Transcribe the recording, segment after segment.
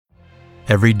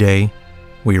Every day,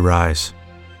 we rise,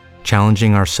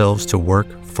 challenging ourselves to work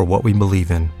for what we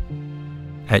believe in.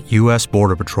 At U.S.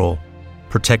 Border Patrol,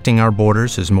 protecting our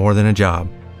borders is more than a job.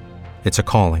 It's a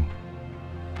calling.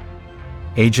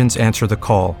 Agents answer the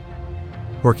call,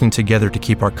 working together to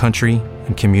keep our country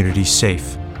and communities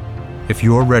safe. If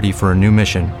you are ready for a new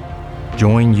mission,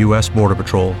 join U.S. Border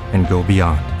Patrol and go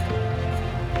beyond.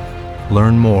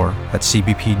 Learn more at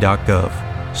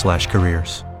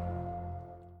cbp.gov/careers.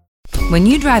 When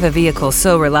you drive a vehicle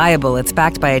so reliable it's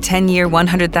backed by a 10-year,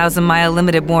 100,000-mile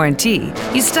limited warranty,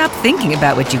 you stop thinking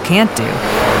about what you can't do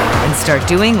and start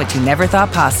doing what you never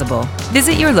thought possible.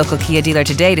 Visit your local Kia dealer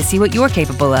today to see what you're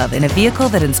capable of in a vehicle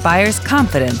that inspires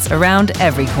confidence around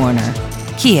every corner.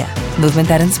 Kia, movement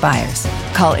that inspires.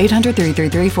 Call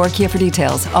 800-333-4KIA for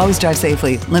details. Always drive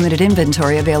safely. Limited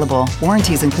inventory available.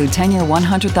 Warranties include 10-year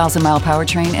 100,000-mile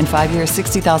powertrain and 5-year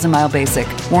 60,000-mile basic.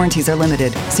 Warranties are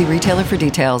limited. See retailer for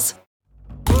details.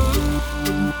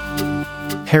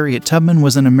 Harriet Tubman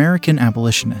was an American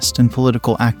abolitionist and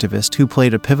political activist who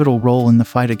played a pivotal role in the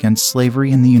fight against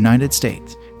slavery in the United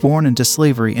States. Born into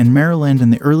slavery in Maryland in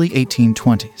the early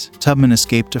 1820s, Tubman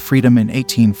escaped to freedom in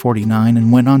 1849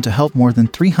 and went on to help more than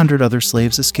 300 other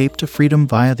slaves escape to freedom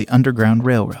via the Underground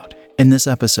Railroad. In this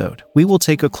episode, we will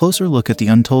take a closer look at the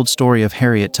untold story of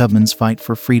Harriet Tubman's fight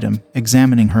for freedom,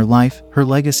 examining her life, her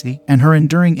legacy, and her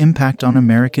enduring impact on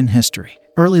American history.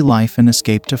 Early life and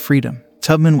escape to freedom.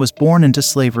 Tubman was born into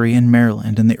slavery in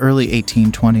Maryland in the early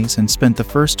 1820s and spent the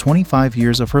first 25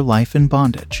 years of her life in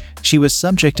bondage. She was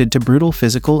subjected to brutal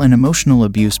physical and emotional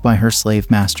abuse by her slave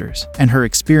masters, and her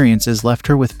experiences left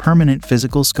her with permanent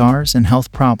physical scars and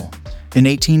health problems. In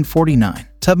 1849,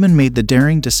 Tubman made the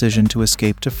daring decision to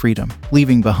escape to freedom,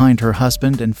 leaving behind her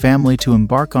husband and family to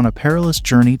embark on a perilous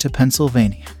journey to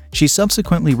Pennsylvania. She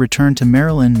subsequently returned to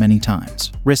Maryland many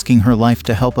times, risking her life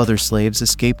to help other slaves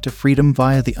escape to freedom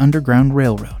via the Underground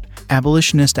Railroad.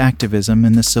 Abolitionist activism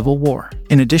in the Civil War.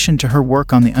 In addition to her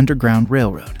work on the Underground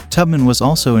Railroad, Tubman was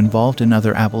also involved in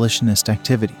other abolitionist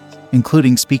activities,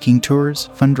 including speaking tours,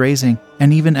 fundraising,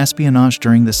 and even espionage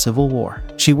during the Civil War.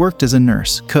 She worked as a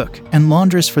nurse, cook, and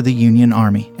laundress for the Union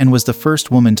Army and was the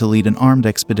first woman to lead an armed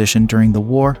expedition during the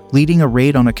war, leading a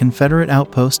raid on a Confederate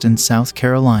outpost in South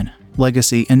Carolina.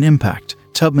 Legacy and impact.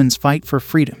 Tubman's fight for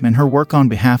freedom and her work on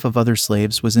behalf of other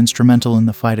slaves was instrumental in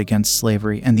the fight against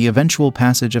slavery and the eventual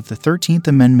passage of the 13th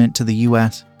Amendment to the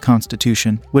U.S.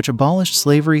 Constitution, which abolished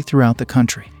slavery throughout the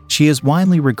country. She is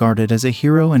widely regarded as a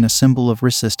hero and a symbol of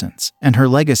resistance, and her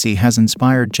legacy has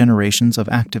inspired generations of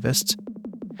activists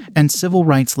and civil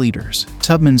rights leaders.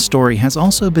 Tubman's story has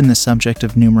also been the subject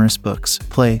of numerous books,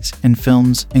 plays, and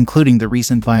films, including the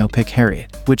recent biopic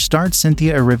Harriet, which starred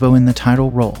Cynthia Erivo in the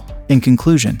title role. In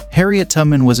conclusion, Harriet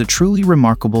Tubman was a truly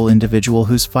remarkable individual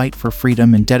whose fight for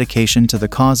freedom and dedication to the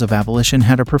cause of abolition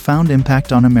had a profound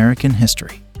impact on American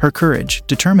history. Her courage,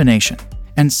 determination,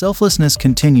 and selflessness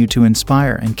continue to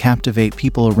inspire and captivate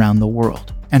people around the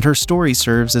world. And her story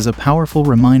serves as a powerful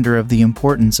reminder of the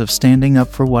importance of standing up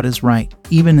for what is right,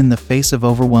 even in the face of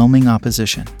overwhelming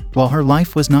opposition. While her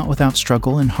life was not without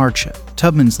struggle and hardship,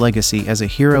 Tubman's legacy as a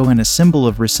hero and a symbol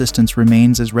of resistance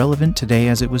remains as relevant today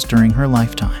as it was during her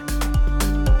lifetime.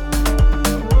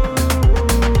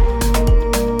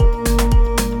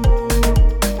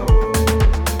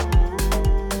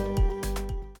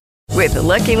 With the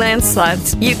Lucky Land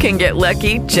Slots, you can get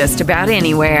lucky just about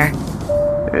anywhere.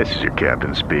 This is your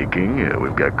captain speaking.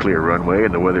 We've got clear runway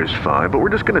and the weather's fine, but we're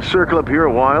just going to circle up here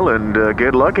a while and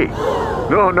get lucky.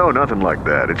 No, nothing like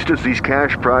that. It's just these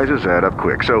cash prizes add up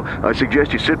quick. So I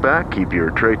suggest you sit back, keep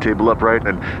your tray table upright,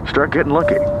 and start getting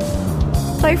lucky.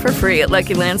 Play for free at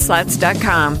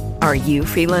LuckyLandSlots.com. Are you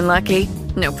feeling lucky?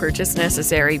 No purchase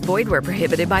necessary. Void where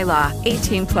prohibited by law.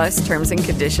 18+ terms and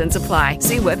conditions apply.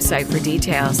 See website for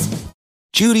details.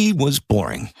 Judy was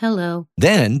boring. Hello.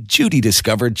 Then Judy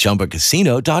discovered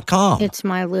ChumbaCasino.com. It's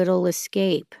my little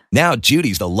escape. Now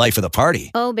Judy's the life of the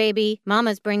party. Oh, baby,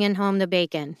 mama's bringing home the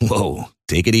bacon. Whoa,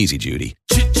 take it easy, Judy.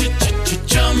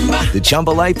 The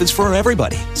Chumba life is for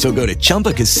everybody. So go to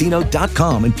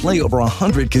ChumbaCasino.com and play over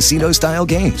 100 casino-style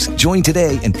games. Join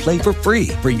today and play for free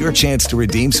for your chance to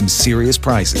redeem some serious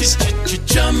prizes.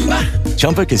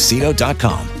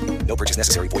 ChumbaCasino.com. No purchase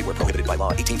necessary. Void where prohibited by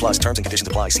law. 18+ terms and conditions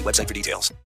apply. See website for details.